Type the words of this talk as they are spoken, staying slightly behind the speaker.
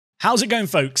How's it going,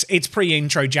 folks? It's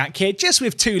pre-intro Jack here, just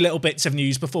with two little bits of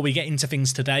news before we get into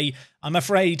things today. I'm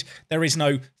afraid there is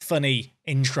no funny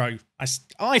intro.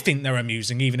 I think they're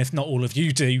amusing, even if not all of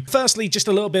you do. Firstly, just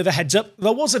a little bit of a heads up.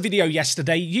 There was a video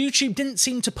yesterday. YouTube didn't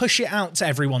seem to push it out to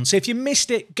everyone, so if you missed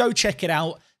it, go check it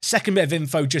out. Second bit of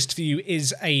info just for you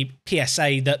is a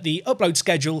PSA that the upload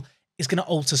schedule is going to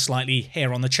alter slightly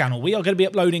here on the channel. We are going to be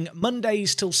uploading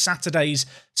Mondays till Saturdays.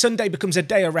 Sunday becomes a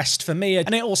day of rest for me,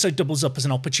 and it also doubles up as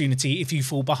an opportunity if you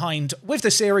fall behind with the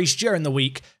series during the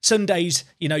week. Sundays,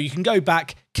 you know, you can go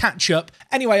back, catch up.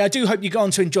 Anyway, I do hope you go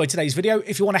on to enjoy today's video.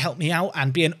 If you want to help me out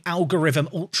and be an algorithm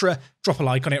ultra, drop a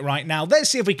like on it right now. Let's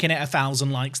see if we can hit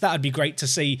 1,000 likes. That would be great to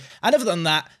see. And other than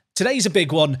that, today's a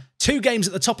big one. 2 games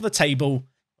at the top of the table.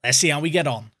 Let's see how we get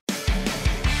on.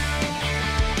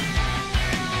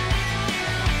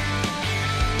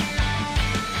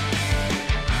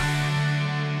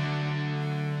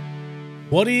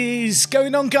 What is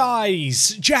going on, guys?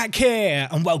 Jack here,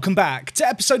 and welcome back to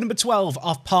episode number 12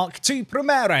 of Park 2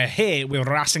 Primera here with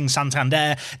Racing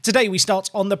Santander. Today we start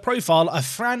on the profile of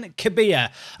Fran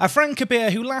Cabilla. Fran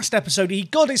Cabilla, who last episode, he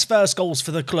got his first goals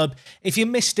for the club. If you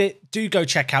missed it, do go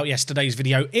check out yesterday's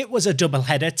video. It was a double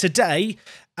header. Today,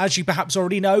 as you perhaps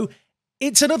already know,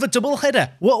 it's another double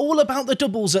header. We're all about the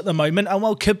doubles at the moment, and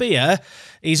well, Cabilla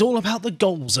is all about the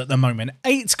goals at the moment.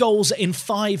 8 goals in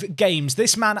 5 games.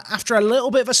 This man, after a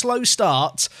little bit of a slow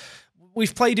start,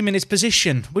 we've played him in his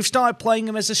position. We've started playing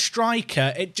him as a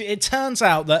striker. It turns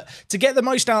out that to get the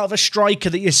most out of a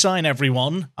striker that you sign,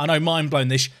 everyone, I know, mind blown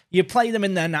this, you play them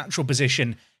in their natural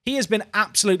position. He has been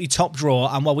absolutely top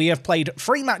draw, and while we have played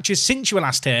 3 matches since you were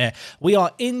last here, we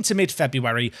are into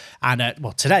mid-February, and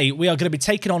well, today we are going to be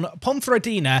taking on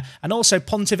Ponferradina and also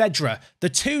Pontevedra, the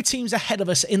 2 teams ahead of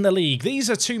us in the league. These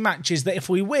are 2 matches that if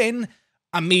we win,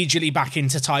 immediately back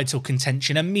into title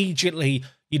contention. Immediately,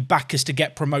 you'd back us to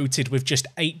get promoted with just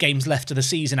 8 games left of the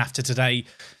season after today.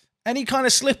 Any kind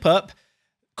of slip-up,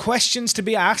 questions to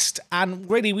be asked, and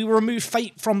really we remove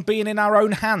fate from being in our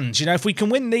own hands. You know, if we can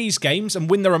win these games and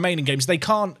win the remaining games, they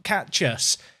can't catch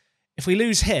us. If we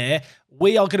lose here,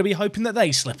 we are going to be hoping that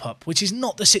they slip up, which is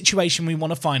not the situation we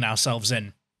want to find ourselves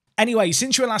in. Anyway,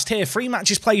 since you were last here, 3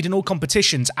 matches played in all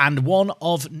competitions, and one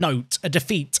of note, a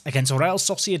defeat against Real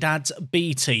Sociedad's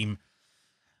B team.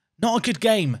 Not a good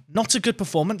game, not a good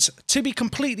performance. To be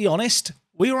completely honest,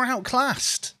 we were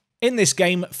outclassed. In this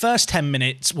game, first 10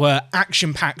 minutes were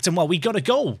action-packed, and well, we got a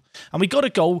goal. And we got a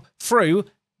goal through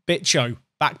Bicho,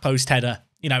 back post header.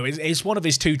 You know, it's one of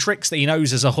his 2 tricks that he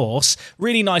knows as a horse.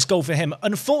 Really nice goal for him.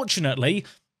 Unfortunately,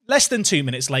 less than 2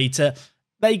 minutes later,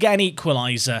 they get an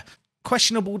equaliser.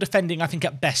 Questionable defending, I think,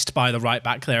 at best by the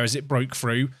right-back there as it broke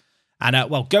through. And,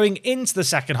 well, going into the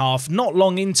second half, not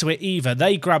long into it either,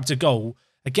 they grabbed a goal.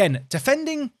 Again,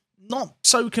 defending not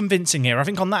so convincing here. I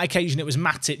think on that occasion it was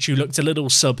Matic who looked a little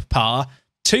subpar.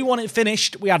 2-1 it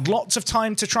finished. We had lots of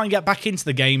time to try and get back into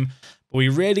the game, but we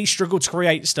really struggled to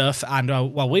create stuff. And,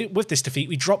 well, with this defeat,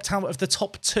 we dropped out of the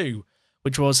top 2,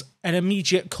 which was an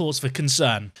immediate cause for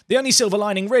concern. The only silver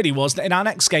lining really was that in our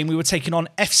next game, we were taking on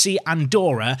FC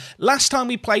Andorra. Last time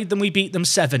we played them, we beat them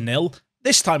 7-0.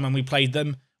 This time when we played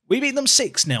them, we beat them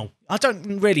 6-0. I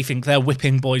don't really think they're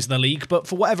whipping boys of the league, but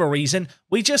for whatever reason,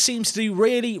 we just seem to do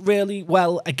really, really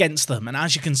well against them. And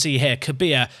as you can see here,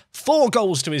 Cabilla, 4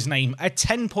 goals to his name, a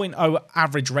 10.0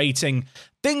 average rating.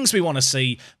 Things we want to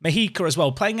see. Mexica as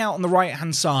well, playing out on the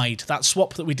right-hand side. That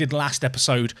swap that we did last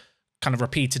episode, kind of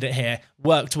repeated it here,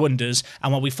 worked wonders.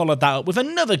 And while we followed that up with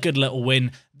another good little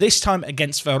win, this time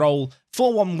against Ferrol,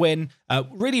 4-1 win.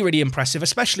 Really, really impressive,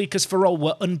 especially because Ferrol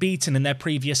were unbeaten in their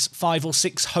previous 5 or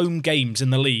 6 home games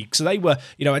in the league. So they were,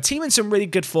 you know, a team in some really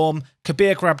good form.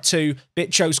 Kabir grabbed 2,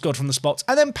 Bicho scored from the spot,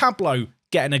 and then Pablo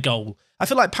getting a goal. I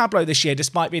feel like Pablo this year,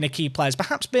 despite being a key player, has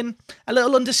perhaps been a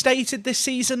little understated this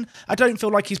season. I don't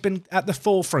feel like he's been at the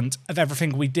forefront of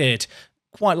everything we did,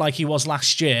 quite like he was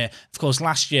last year. Of course,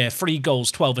 last year, 3 goals,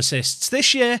 12 assists.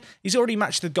 This year, he's already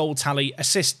matched the goal tally.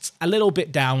 Assists a little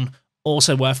bit down.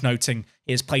 Also worth noting,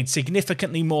 he has played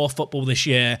significantly more football this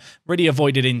year, really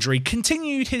avoided injury,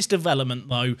 continued his development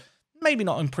though, maybe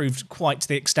not improved quite to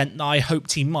the extent that I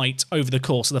hoped he might over the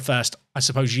course of the first, I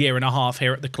suppose, year and a half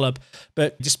here at the club.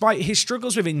 But despite his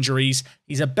struggles with injuries,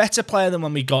 he's a better player than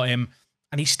when we got him,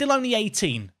 and he's still only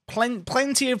 18.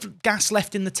 Plenty of gas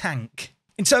left in the tank.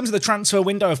 In terms of the transfer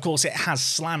window, of course, it has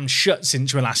slammed shut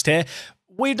since we were last here.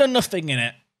 We've done nothing in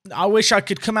it. I wish I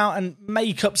could come out and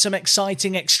make up some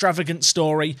exciting, extravagant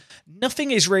story.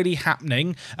 Nothing is really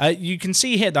happening. You can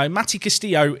see here, though, Mati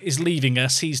Castillo is leaving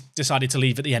us. He's decided to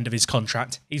leave at the end of his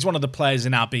contract. He's one of the players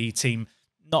in our B team.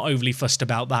 Not overly fussed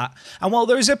about that. And while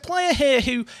there is a player here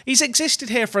who, he's existed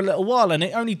here for a little while, and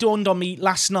it only dawned on me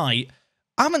last night,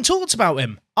 I haven't talked about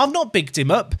him. I've not bigged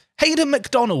him up. Hayden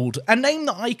McDonald, a name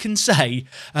that I can say,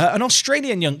 an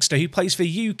Australian youngster who plays for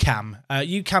UCAM.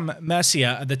 UCAM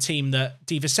Mercia, the team that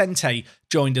Di Vicente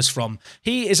joined us from.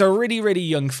 He is a really, really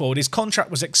young forward. His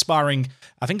contract was expiring,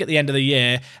 I think, at the end of the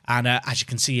year. And as you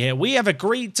can see here, we have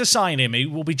agreed to sign him. He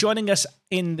will be joining us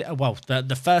in, well, the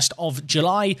 1st of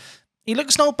July. He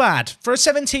looks not bad. For a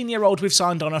 17-year-old we've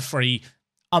signed on a free,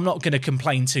 I'm not going to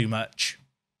complain too much.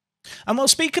 And while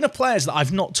speaking of players that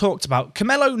I've not talked about,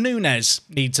 Camelo Nunes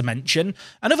need to mention.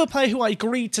 Another player who I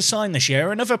agreed to sign this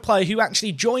year, another player who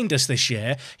actually joined us this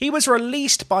year. He was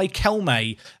released by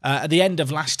Kelme at the end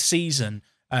of last season.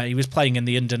 He was playing in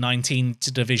the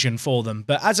under-19 division for them.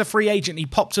 But as a free agent, he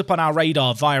popped up on our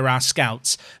radar via our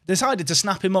scouts. Decided to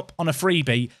snap him up on a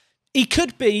freebie. He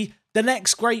could be the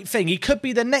next great thing. He could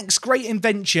be the next great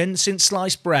invention since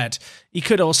sliced bread. He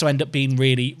could also end up being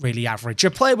really, really average.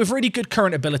 A player with really good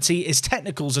current ability. His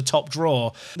technical's a top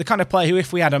draw. The kind of player who,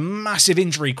 if we had a massive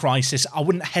injury crisis, I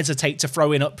wouldn't hesitate to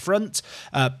throw in up front.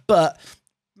 But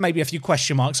maybe a few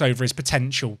question marks over his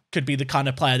potential. Could be the kind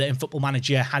of player that in Football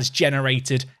Manager has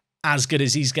generated as good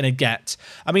as he's going to get.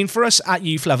 I mean, for us at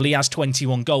youth level, he has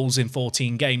 21 goals in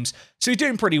 14 games. So he's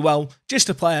doing pretty well. Just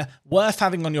a player worth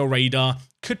having on your radar.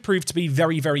 Could prove to be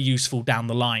very, very useful down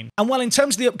the line. And well, in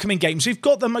terms of the upcoming games, we've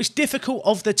got the most difficult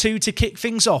of the two to kick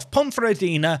things off.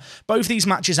 Ponferradina, both these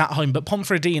matches at home, but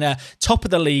Ponferradina, top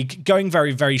of the league, going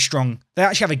very, very strong. They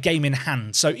actually have a game in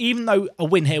hand. So even though a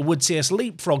win here would see us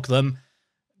leapfrog them,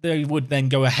 they would then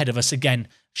go ahead of us again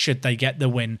should they get the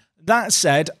win. That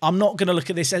said, I'm not going to look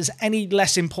at this as any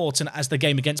less important as the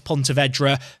game against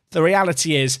Pontevedra. The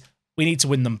reality is, we need to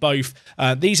win them both.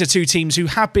 These are two teams who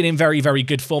have been in very, very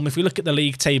good form. If we look at the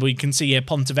league table, you can see here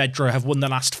Pontevedra have won the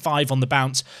last 5 on the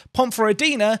bounce.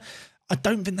 Ponferradina, I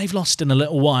don't think they've lost in a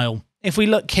little while. If we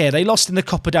look here, they lost in the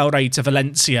Copa del Rey to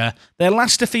Valencia. Their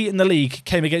last defeat in the league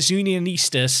came against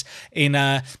Unionistas in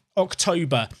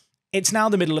October. It's now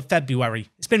the middle of February.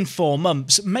 It's been 4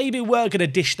 months. Maybe we're going to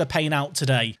dish the pain out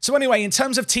today. So anyway, in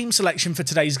terms of team selection for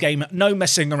today's game, no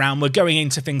messing around. We're going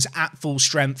into things at full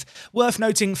strength. Worth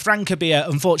noting, Francabia,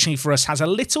 unfortunately for us, has a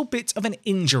little bit of an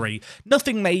injury.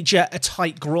 Nothing major, a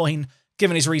tight groin.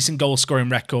 Given his recent goal-scoring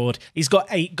record, he's got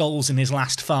 8 goals in his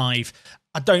last 5.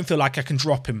 I don't feel like I can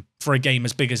drop him for a game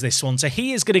as big as this one, so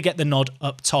he is going to get the nod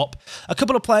up top. A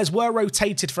couple of players were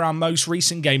rotated for our most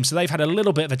recent game, so they've had a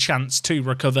little bit of a chance to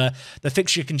recover. The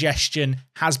fixture congestion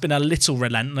has been a little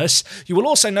relentless. You will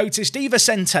also notice Di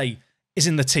Vicente is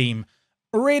in the team.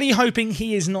 Really hoping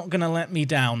he is not going to let me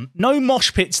down. No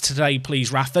mosh pits today,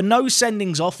 please, Rafa. No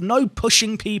sendings off, no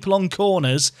pushing people on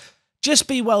corners. Just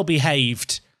be well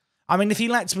behaved. I mean, if he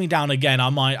lets me down again, I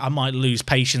might lose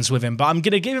patience with him. But I'm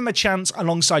going to give him a chance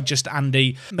alongside just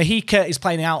Andy. Mahika is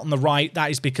playing out on the right. That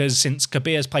is because since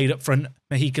Kabir's played up front,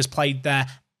 Mahika's played there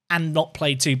and not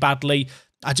played too badly.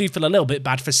 I do feel a little bit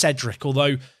bad for Cedric,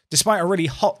 although despite a really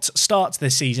hot start to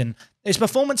this season, his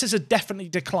performances have definitely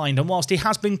declined. And whilst he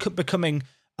has been becoming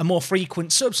a more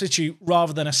frequent substitute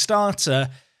rather than a starter,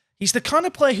 he's the kind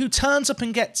of player who turns up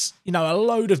and gets, a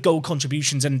load of goal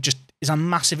contributions and just is a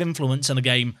massive influence in a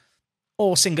game.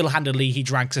 Or single-handedly he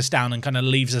drags us down and kind of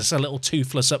leaves us a little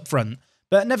toothless up front.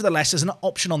 But nevertheless, as an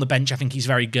option on the bench, I think he's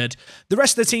very good. The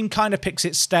rest of the team kind of picks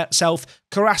itself.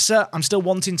 Carassa, I'm still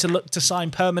wanting to look to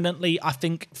sign permanently, I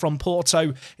think, from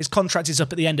Porto. His contract is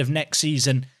up at the end of next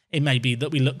season. It may be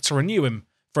that we look to renew him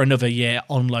for another year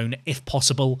on loan, if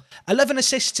possible. 11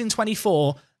 assists in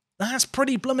 24. That's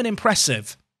pretty blooming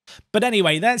impressive. But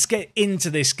anyway, let's get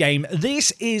into this game.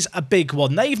 This is a big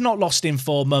one. They've not lost in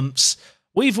 4 months.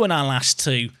 We've won our last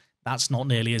 2. That's not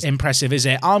nearly as impressive, is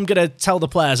it? I'm going to tell the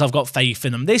players I've got faith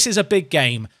in them. This is a big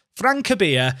game.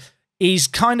 Francabia, he's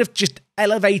kind of just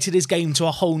elevated his game to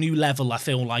a whole new level, I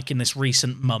feel like, in this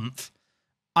recent month.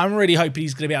 I'm really hoping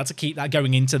he's going to be able to keep that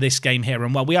going into this game here.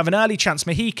 And well, we have an early chance.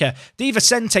 Mahika, Di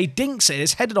Vicente dinks it.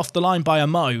 It's headed off the line by a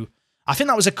Mo. I think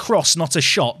that was a cross, not a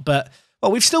shot, but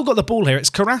well, we've still got the ball here. It's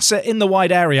Carassa in the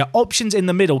wide area. Options in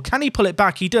the middle. Can he pull it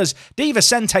back? He does. Di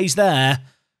Vicente's there.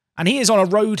 And he is on a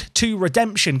road to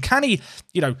redemption. Can he,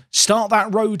 start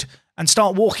that road and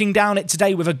start walking down it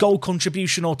today with a goal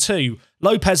contribution or 2?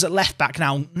 Lopez at left back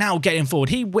now getting forward.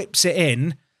 He whips it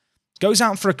in, goes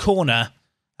out for a corner.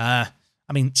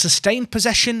 Sustained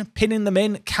possession, pinning them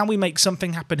in. Can we make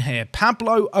something happen here?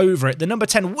 Pablo over it. The number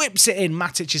 10 whips it in.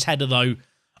 Matic's header, though,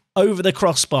 over the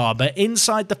crossbar. But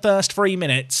inside the first 3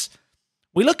 minutes,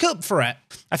 we look up for it.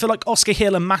 I feel like Oscar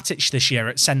Hill and Matic this year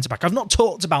at centre-back. I've not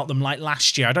talked about them like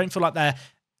last year. I don't feel like they're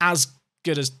as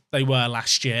good as they were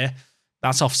last year.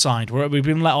 That's offside. We've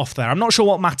been let off there. I'm not sure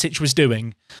what Matic was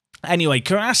doing. Anyway,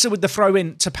 Carassa with the throw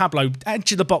in to Pablo,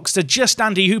 edge of the box to just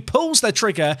Andy, who pulls the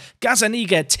trigger.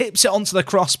 Gazzaniga tips it onto the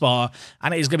crossbar,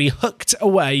 and it is going to be hooked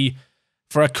away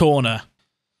for a corner.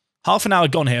 Half an hour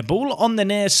gone here. Ball on the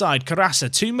near side.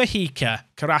 Carassa to Mojica.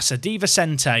 Carassa, Di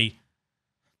Vicente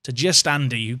to just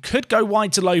Andy, who could go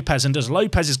wide to Lopez, and does.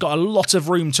 Lopez has got a lot of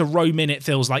room to roam in, it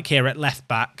feels like, here at left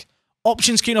back.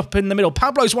 Options queuing up in the middle.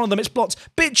 Pablo's one of them. It's blocked.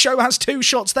 Bicho has 2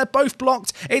 shots. They're both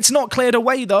blocked. It's not cleared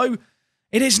away, though.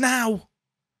 It is now.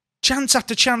 Chance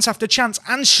after chance after chance,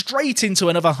 and straight into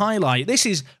another highlight. This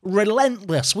is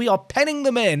relentless. We are penning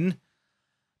them in.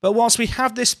 But whilst we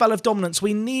have this spell of dominance,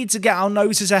 we need to get our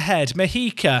noses ahead.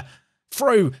 Mojica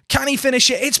through. Can he finish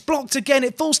it? It's blocked again.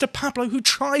 It falls to Pablo, who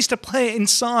tries to play it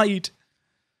inside.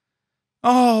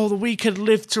 Oh, we could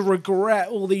live to regret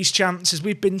all these chances.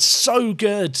 We've been so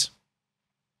good.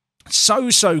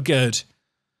 So good.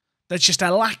 There's just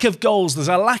a lack of goals. There's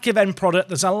a lack of end product.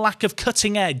 There's a lack of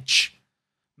cutting edge.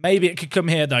 Maybe it could come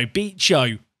here, though.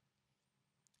 Bicho.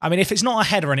 I mean, if it's not a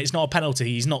header and it's not a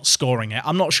penalty, he's not scoring it.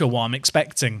 I'm not sure what I'm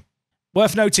expecting.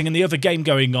 Worth noting, in the other game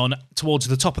going on towards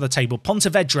the top of the table,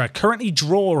 Pontevedra currently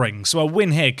drawing, so a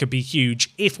win here could be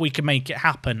huge if we can make it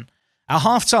happen. At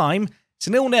half-time, it's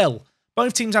 0-0.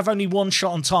 Both teams have only 1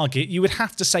 shot on target. You would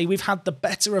have to say we've had the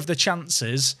better of the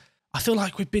chances. I feel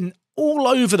like we've been all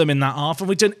over them in that half, and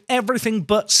we've done everything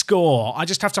but score. I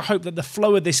just have to hope that the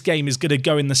flow of this game is going to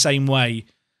go in the same way,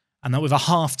 and that with a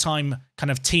half-time kind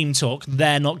of team talk,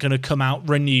 they're not going to come out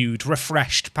renewed,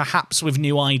 refreshed, perhaps with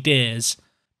new ideas.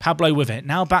 Pablo with it.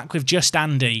 Now back with just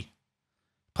Andy.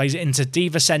 Plays it into Di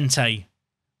Vicente.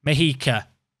 Mojica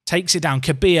takes it down.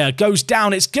 Kabir goes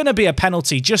down. It's going to be a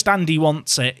penalty. Just Andy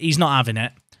wants it. He's not having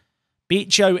it.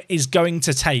 Bicho is going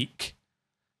to take.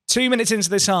 2 minutes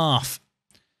into this half.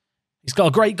 He's got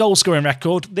a great goal-scoring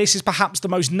record. This is perhaps the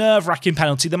most nerve-wracking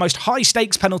penalty, the most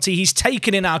high-stakes penalty he's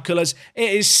taken in our colours.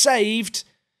 It is saved.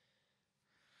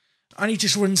 And he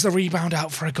just runs the rebound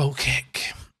out for a goal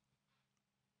kick.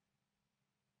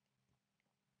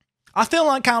 I feel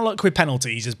like our luck with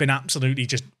penalties has been absolutely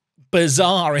just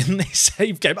bizarre in this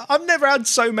save game. I've never had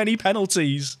so many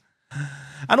penalties.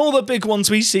 And all the big ones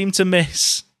we seem to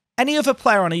miss. Any other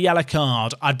player on a yellow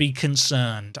card, I'd be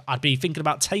concerned. I'd be thinking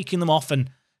about taking them off and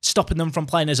stopping them from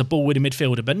playing as a ball-winning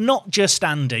midfielder, but not just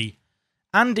Andy.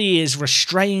 Andy is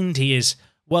restrained. He is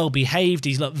well-behaved.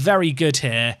 He's looked very good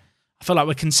here. I feel like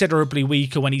we're considerably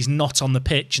weaker when he's not on the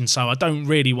pitch, and so I don't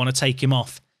really want to take him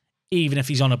off, even if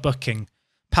he's on a booking.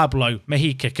 Pablo,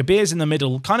 Mojica, Kabir's in the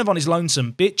middle, kind of on his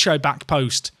lonesome. Bicho back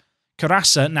post.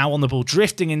 Carassa now on the ball,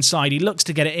 drifting inside. He looks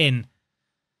to get it in.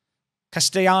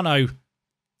 Castellano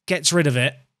gets rid of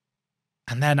it.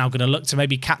 And they're now going to look to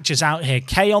maybe catch us out here.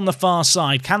 K on the far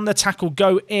side. Can the tackle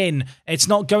go in? It's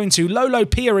not going to. Lolo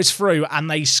Pia is through and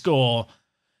they score.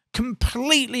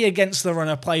 Completely against the run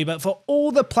of play, but for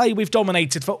all the play we've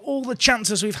dominated, for all the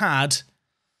chances we've had,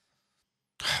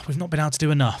 we've not been able to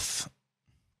do enough.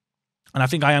 And I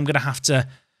think I am going to have to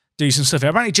do some stuff here.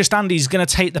 Apparently just Andy's going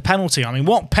to take the penalty. I mean,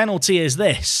 what penalty is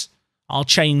this? I'll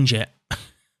change it.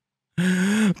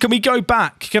 Can we go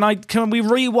back? Can we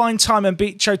rewind time and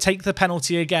Bicho take the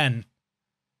penalty again?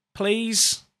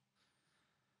 Please?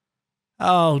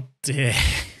 Oh, dear.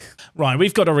 Right,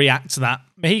 we've got to react to that.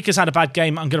 Mojica's had a bad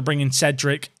game. I'm going to bring in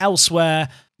Cedric. Elsewhere,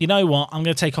 you know what? I'm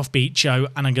going to take off Bicho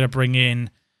and I'm going to bring in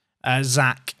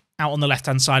Zach out on the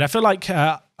left-hand side. I feel like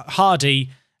Hardy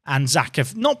and Zach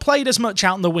have not played as much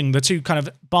out on the wing, the two kind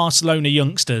of Barcelona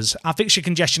youngsters. Our fixture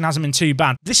congestion hasn't been too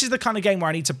bad. This is the kind of game where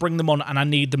I need to bring them on and I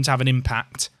need them to have an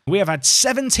impact. We have had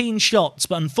 17 shots,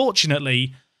 but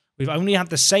unfortunately, we've only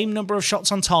had the same number of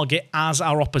shots on target as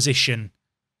our opposition.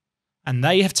 And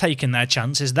they have taken their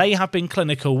chances. They have been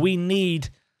clinical. We need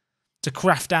to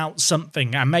craft out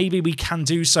something, and maybe we can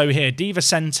do so here. Di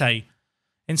Vicente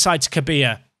inside to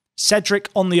Kabir. Cedric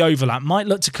on the overlap. Might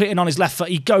look to cut in on his left foot.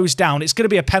 He goes down. It's going to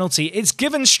be a penalty. It's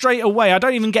given straight away. I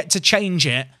don't even get to change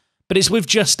it. But it's with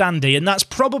just Andy. And that's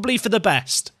probably for the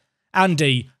best.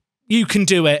 Andy, you can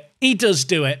do it. He does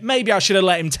do it. Maybe I should have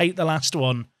let him take the last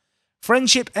one.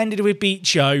 Friendship ended with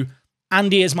Bicho.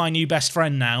 Andy is my new best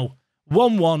friend now.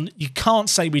 1-1. You can't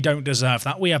say we don't deserve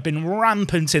that. We have been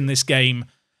rampant in this game.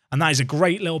 And that is a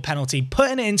great little penalty.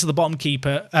 Putting it into the bottom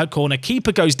corner.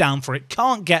 Keeper goes down for it.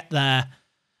 Can't get there.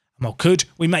 Well, could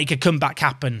we make a comeback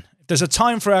happen? If there's a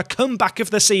time for a comeback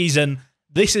of the season,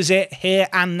 this is it, here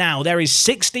and now. There is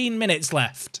 16 minutes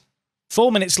left.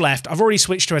 4 minutes left. I've already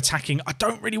switched to attacking. I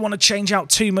don't really want to change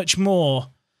out too much more.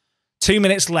 2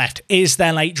 minutes left. Is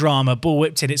there late drama? Ball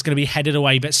whipped in. It's going to be headed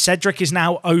away, but Cedric is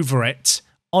now over it.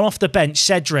 On off the bench,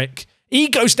 Cedric He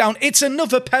goes down. It's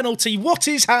another penalty. What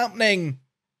is happening?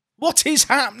 What is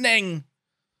happening?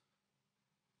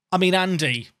 I mean,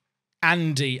 Andy.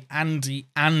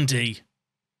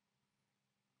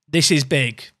 This is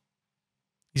big.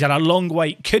 He's had a long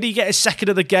wait. Could he get a second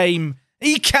of the game?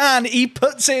 He can. He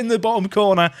puts it in the bottom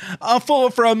corner. I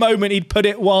thought for a moment he'd put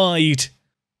it wide.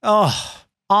 Oh,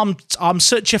 I'm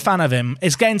such a fan of him.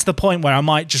 It's getting to the point where I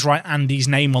might just write Andy's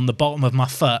name on the bottom of my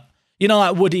foot. You know,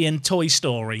 like Woody in Toy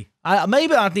Story.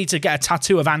 Maybe I'd need to get a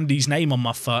tattoo of Andy's name on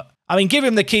my foot. I mean, give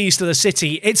him the keys to the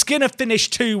city. It's going to finish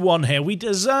 2-1 here. We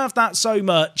deserve that so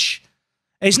much.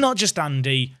 It's not just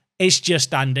Andy. It's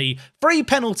just Andy. 3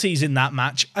 penalties in that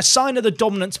match. A sign of the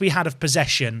dominance we had of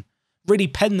possession. Really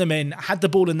penned them in. Had the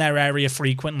ball in their area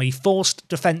frequently. Forced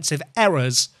defensive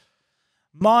errors.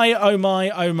 My, oh my,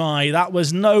 oh my. That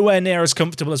was nowhere near as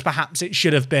comfortable as perhaps it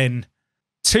should have been.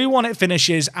 2-1 it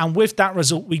finishes, and with that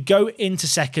result, we go into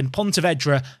second.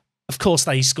 Pontevedra, of course,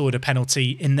 they scored a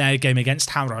penalty in their game against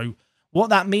Harrow.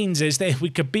 What that means is that if we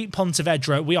could beat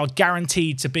Pontevedra, we are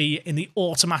guaranteed to be in the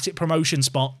automatic promotion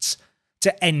spots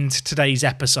to end today's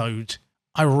episode.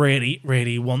 I really,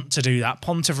 really want to do that.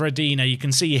 Pontevedra, you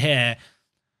can see here,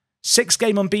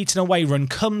 6-game unbeaten away run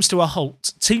comes to a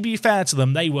halt. To be fair to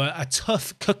them, they were a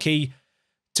tough cookie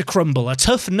to crumble, a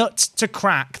tough nut to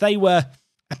crack. They were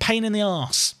a pain in the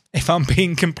arse, if I'm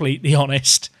being completely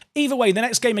honest. Either way, the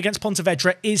next game against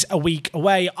Pontevedra is a week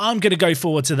away. I'm going to go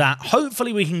forward to that.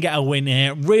 Hopefully we can get a win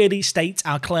here. Really state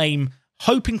our claim.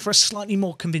 Hoping for a slightly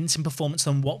more convincing performance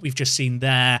than what we've just seen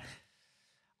there.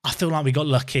 I feel like we got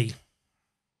lucky.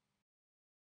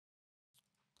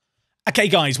 Okay,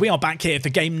 guys, we are back here for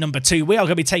game number 2. We are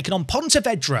going to be taking on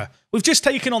Pontevedra. We've just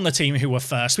taken on the team who were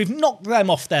first. We've knocked them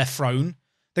off their throne.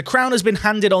 The crown has been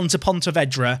handed on to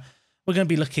Pontevedra. We're going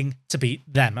to be looking to beat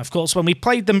them. Of course, when we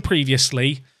played them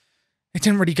previously, it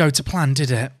didn't really go to plan, did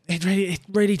it? It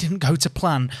really didn't go to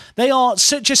plan. They are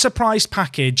such a surprise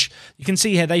package. You can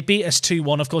see here, they beat us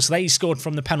 2-1. Of course, they scored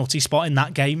from the penalty spot in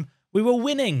that game. We were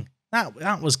winning.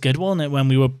 That was good, wasn't it, when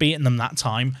we were beating them that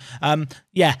time?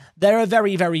 Yeah, they're a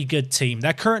very, very good team.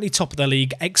 They're currently top of the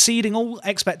league, exceeding all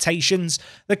expectations.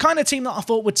 The kind of team that I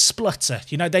thought would splutter.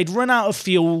 You know, they'd run out of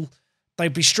fuel.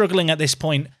 They'd be struggling at this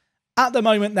point. At the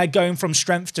moment, they're going from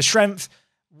strength to strength.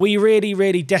 We really,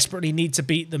 really desperately need to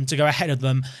beat them to go ahead of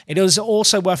them. It is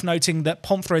also worth noting that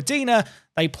Ponferradina,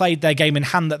 they played their game in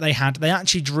hand that they had. They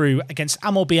actually drew against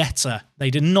Amorebieta. They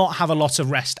did not have a lot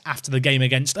of rest after the game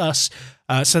against us.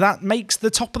 So that makes the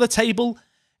top of the table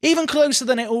even closer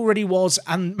than it already was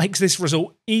and makes this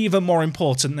result even more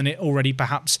important than it already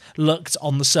perhaps looked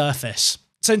on the surface.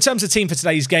 So in terms of team for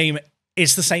today's game,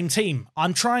 it's the same team.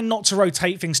 I'm trying not to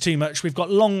rotate things too much. We've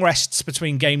got long rests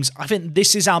between games. I think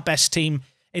this is our best team.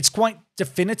 It's quite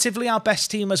definitively our best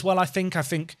team as well, I think. I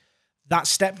think that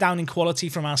step down in quality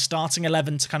from our starting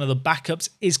 11 to kind of the backups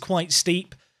is quite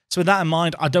steep. So with that in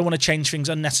mind, I don't want to change things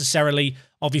unnecessarily.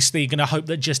 Obviously, going to hope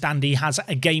that just Andy has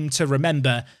a game to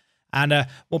remember. And,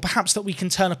 well, perhaps that we can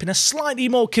turn up in a slightly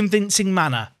more convincing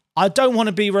manner. I don't want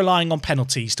to be relying on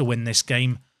penalties to win this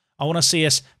game. I want to see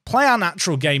us play our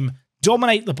natural game,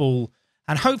 dominate the ball,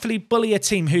 and hopefully bully a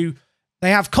team who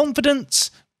they have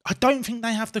confidence. I don't think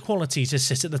they have the quality to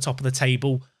sit at the top of the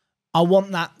table. I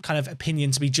want that kind of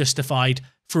opinion to be justified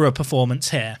through a performance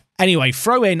here. Anyway,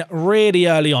 throw in really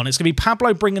early on. It's going to be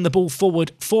Pablo bringing the ball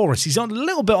forward for us. He's on a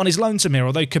little bit on his lonesome here,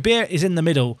 although Kabir is in the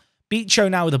middle.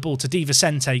 Bicho now with the ball to Di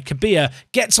Vicente. Kabir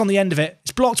gets on the end of it.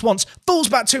 It's blocked once. Falls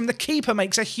back to him. The keeper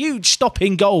makes a huge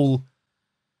stopping goal.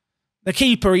 The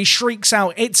keeper, he shrieks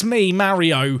out, "It's me,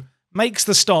 Mario." Makes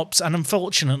the stops, and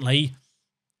unfortunately,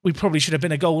 we probably should have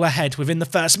been a goal ahead within the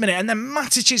first minute. And then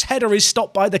Matic's header is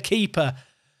stopped by the keeper.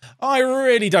 I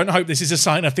really don't hope this is a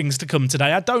sign of things to come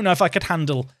today. I don't know if I could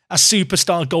handle a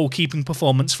superstar goalkeeping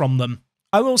performance from them.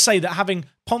 I will say that having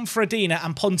Ponferradina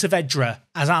and Pontevedra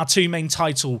as our two main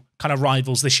title kind of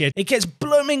rivals this year, it gets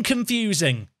blooming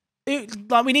confusing.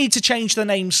 Like, we need to change the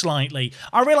name slightly.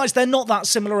 I realise they're not that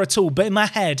similar at all, but in my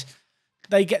head,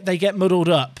 they get muddled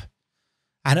up.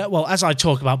 And, well, as I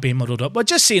talk about being muddled up, we're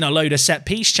just seeing a load of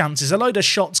set-piece chances, a load of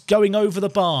shots going over the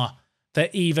bar for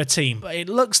either team. But it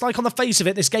looks like on the face of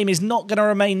it, this game is not going to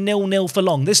remain 0-0 for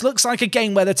long. This looks like a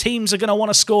game where the teams are going to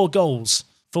want to score goals.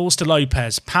 Falls to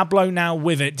Lopez. Pablo now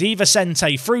with it. Di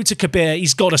Vicente through to Kabir.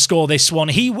 He's got to score this one.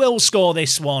 He will score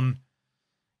this one.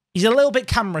 He's a little bit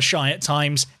camera shy at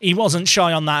times. He wasn't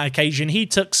shy on that occasion. He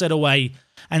tucks it away.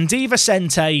 And Di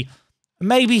Vicente,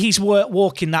 maybe he's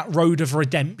walking that road of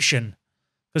redemption.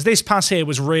 Because this pass here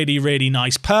was really, really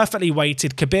nice. Perfectly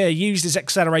weighted. Kabir used his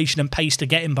acceleration and pace to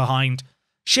get him behind.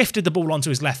 Shifted the ball onto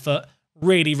his left foot.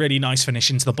 Really, really nice finish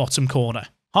into the bottom corner.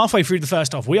 Halfway through the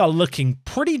first half, we are looking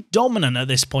pretty dominant at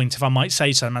this point, if I might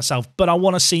say so myself, but I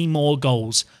want to see more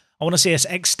goals. I want to see us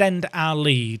extend our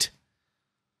lead.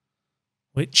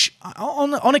 Which,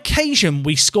 on occasion,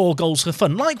 we score goals for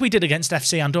fun, like we did against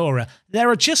FC Andorra. There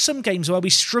are just some games where we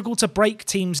struggle to break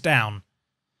teams down.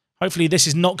 Hopefully this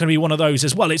is not going to be one of those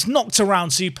as well. It's knocked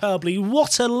around superbly.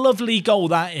 What a lovely goal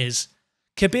that is.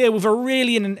 Kabir with a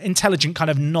really intelligent kind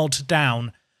of nod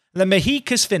down. The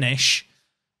Mexica's finish,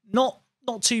 not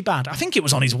too bad. I think it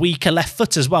was on his weaker left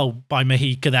foot as well by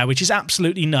Mexica there, which is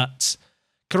absolutely nuts.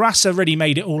 Carrasco really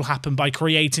made it all happen by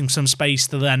creating some space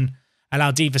to then allow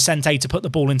Di Vicente to put the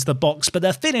ball into the box, but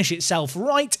the finish itself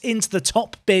right into the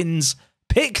top bins.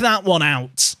 Pick that one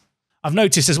out. I've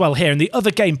noticed as well here in the other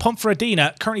game,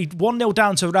 Ponferradina currently 1-0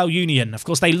 down to Real Union. Of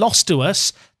course, they lost to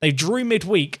us. They drew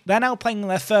midweek. They're now playing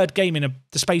their third game in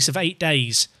the space of 8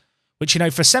 days, which, you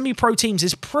know, for semi-pro teams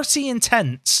is pretty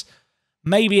intense.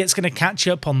 Maybe it's going to catch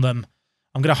up on them.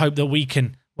 I'm going to hope that we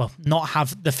can, well, not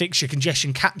have the fixture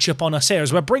congestion catch up on us here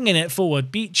as we're bringing it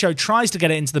forward. Bicho tries to get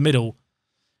it into the middle.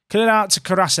 Clear out to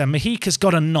Carrasco. Mexica's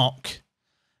got a knock.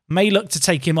 May look to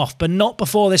take him off, but not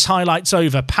before this highlight's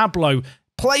over. Pablo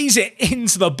plays it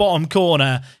into the bottom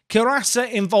corner. Carrasco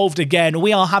involved again.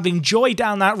 We are having joy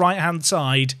down that right-hand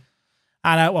side.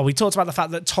 And, well, we talked about the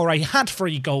fact that Torre had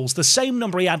 3 goals, the same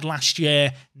number he had last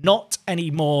year, not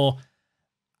anymore.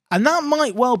 And that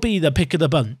might well be the pick of the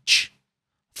bunch.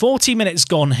 40 minutes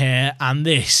gone here, and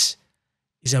this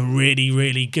is a really,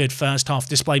 really good first half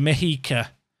display. Mexica,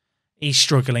 he's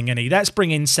struggling, and let's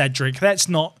bring in Cedric. Let's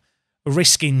not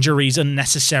risk injuries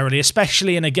unnecessarily,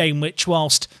 especially in a game which,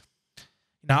 whilst,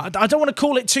 you know, I don't want to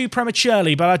call it too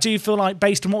prematurely, but I do feel like,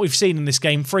 based on what we've seen in this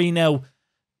game, 3-0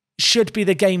 should be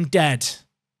the game dead.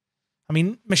 I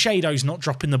mean, Machedo's not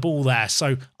dropping the ball there,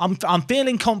 so I'm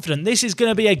feeling confident. This is going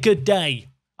to be a good day,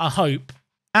 I hope.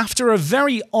 After a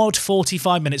very odd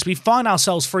 45 minutes, we find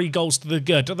ourselves 3 goals to the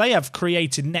good. They have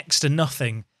created next to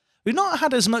nothing. We've not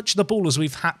had as much of the ball as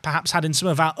we've perhaps had in some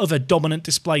of our other dominant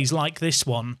displays like this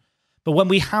one. But when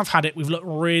we have had it, we've looked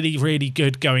really, really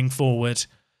good going forward.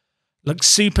 Looks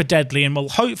super deadly, and well,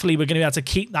 hopefully we're going to be able to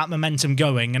keep that momentum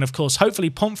going. And of course,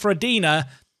 hopefully Ponferradina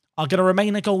are going to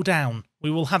remain a goal down.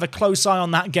 We will have a close eye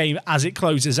on that game as it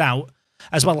closes out.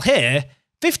 As well here,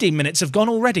 15 minutes have gone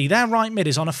already. Their right mid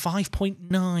is on a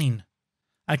 5.9.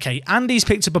 Okay, Andy's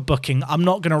picked up a booking. I'm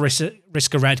not going to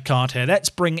risk a red card here. Let's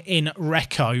bring in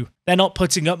Recco. They're not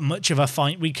putting up much of a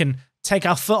fight. We can take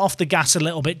our foot off the gas a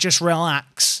little bit, just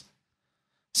relax.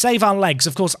 Save our legs.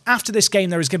 Of course, after this game,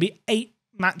 there is going to be 8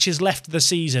 matches left of the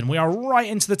season. We are right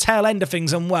into the tail end of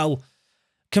things, and well,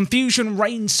 confusion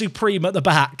reigns supreme at the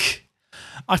back.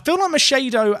 I feel like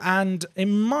Machedo and it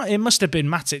must have been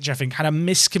Matic, I think, had a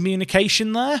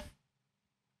miscommunication there.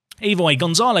 Either way,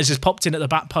 Gonzalez has popped in at the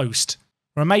back post.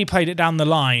 Ramey played it down the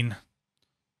line.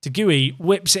 Tegui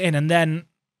whips it in, and then,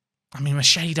 I mean,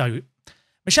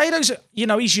 Machedo's, you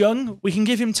know, he's young. We can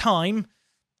give him time.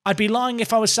 I'd be lying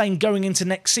if I was saying going into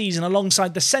next season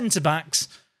alongside the centre-backs,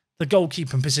 the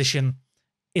goalkeeping position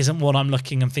isn't what I'm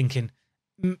looking and thinking,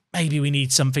 maybe we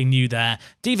need something new there.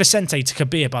 Di Vicente to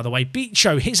Kabir, by the way.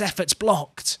 Bicho, his efforts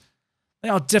blocked. They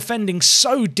are defending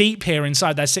so deep here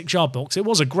inside their 6-yard box. It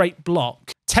was a great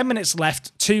block. 10 minutes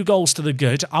left, 2 goals to the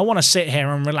good. I want to sit here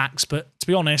and relax, but to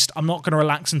be honest, I'm not going to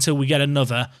relax until we get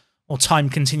another or time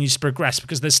continues to progress,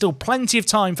 because there's still plenty of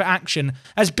time for action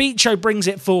as Bicho brings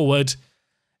it forward.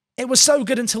 It was so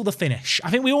good until the finish. I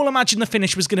think we all imagined the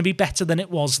finish was going to be better than it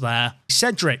was there.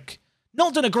 Cedric,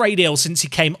 not done a great deal since he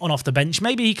came on off the bench.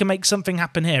 Maybe he can make something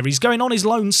happen here. He's going on his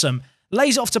lonesome.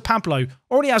 Lays it off to Pablo.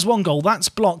 Already has 1 goal. That's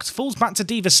blocked. Falls back to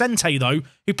Di Vicente, though,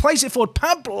 who plays it forward.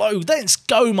 Pablo, let's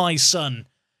go, my son.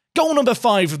 Goal number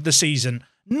 5 of the season.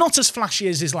 Not as flashy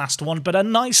as his last one, but a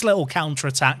nice little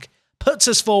counter-attack. Puts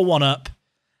us 4-1 up.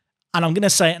 And I'm going to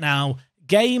say it now.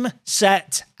 Game,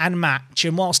 set, and match.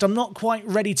 And whilst I'm not quite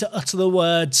ready to utter the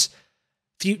words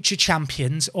future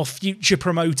champions or future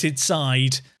promoted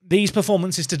side, these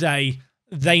performances today,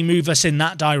 they move us in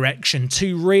that direction.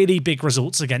 2 really big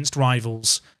results against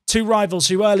rivals. 2 rivals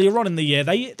who earlier on in the year,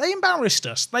 they embarrassed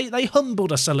us. They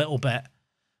humbled us a little bit.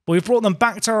 But we've brought them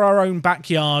back to our own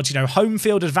backyard, you know, home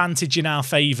field advantage in our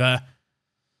favour.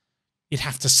 You'd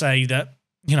have to say that,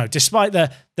 you know, despite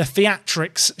the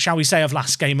theatrics, shall we say, of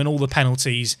last game and all the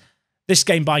penalties, this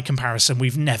game by comparison,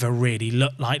 we've never really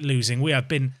looked like losing. We have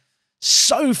been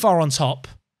so far on top.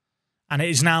 And it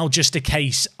is now just a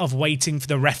case of waiting for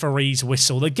the referee's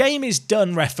whistle. The game is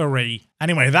done, referee.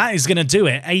 Anyway, that is going to do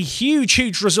it. A huge,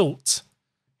 huge result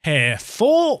here.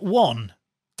 4-1.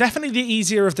 Definitely the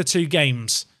easier of the 2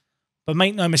 games. But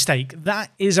make no mistake,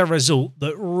 that is a result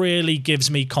that really gives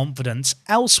me confidence.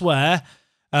 Elsewhere,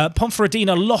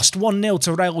 Ponferradina lost 1-0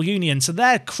 to Real Union, so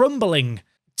they're crumbling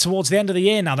towards the end of the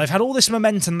year now. They've had all this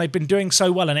momentum, they've been doing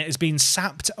so well, and it has been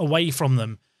sapped away from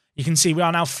them. You can see we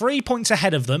are now 3 points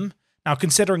ahead of them. Now,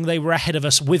 considering they were ahead of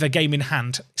us with a game in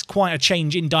hand, it's quite a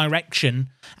change in direction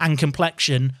and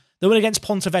complexion. The win against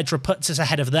Pontevedra puts us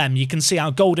ahead of them. You can see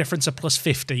our goal difference of plus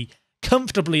 50.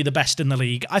 Comfortably the best in the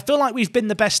league. I feel like we've been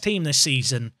the best team this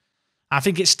season. I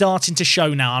think it's starting to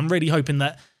show now. I'm really hoping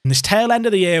that in this tail end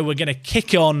of the year, we're going to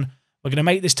kick on. We're going to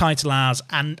make this title ours.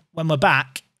 And when we're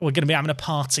back, we're going to be having a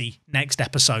party next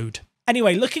episode.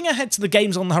 Anyway, looking ahead to the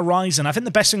games on the horizon, I think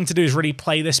the best thing to do is really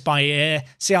play this by ear,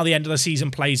 see how the end of the season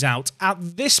plays out. At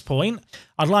this point,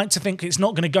 I'd like to think it's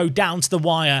not going to go down to the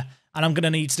wire and I'm going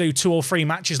to need to do 2 or 3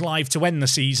 matches live to end the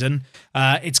season.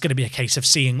 It's going to be a case of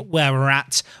seeing where we're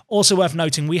at. Also worth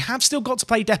noting, we have still got to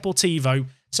play Deportivo.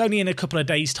 It's only in a couple of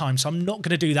days' time, so I'm not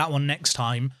going to do that one next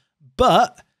time.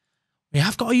 But we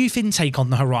have got a youth intake on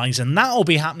the horizon. That'll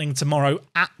be happening tomorrow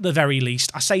at the very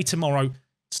least. I say tomorrow.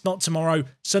 It's not tomorrow.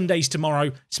 Sunday's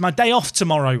tomorrow. It's my day off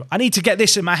tomorrow. I need to get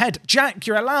this in my head. Jack,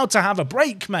 you're allowed to have a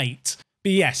break, mate.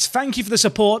 But yes, thank you for the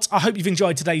support. I hope you've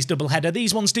enjoyed today's doubleheader.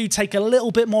 These ones do take a little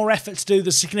bit more effort to do.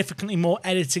 There's significantly more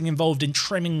editing involved in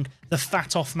trimming the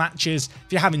fat off matches.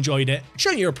 If you have enjoyed it, show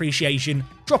your appreciation,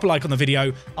 drop a like on the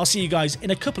video. I'll see you guys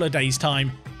in a couple of days'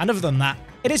 time. And other than that,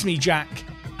 it is me, Jack,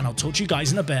 and I'll talk to you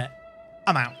guys in a bit.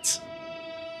 I'm out.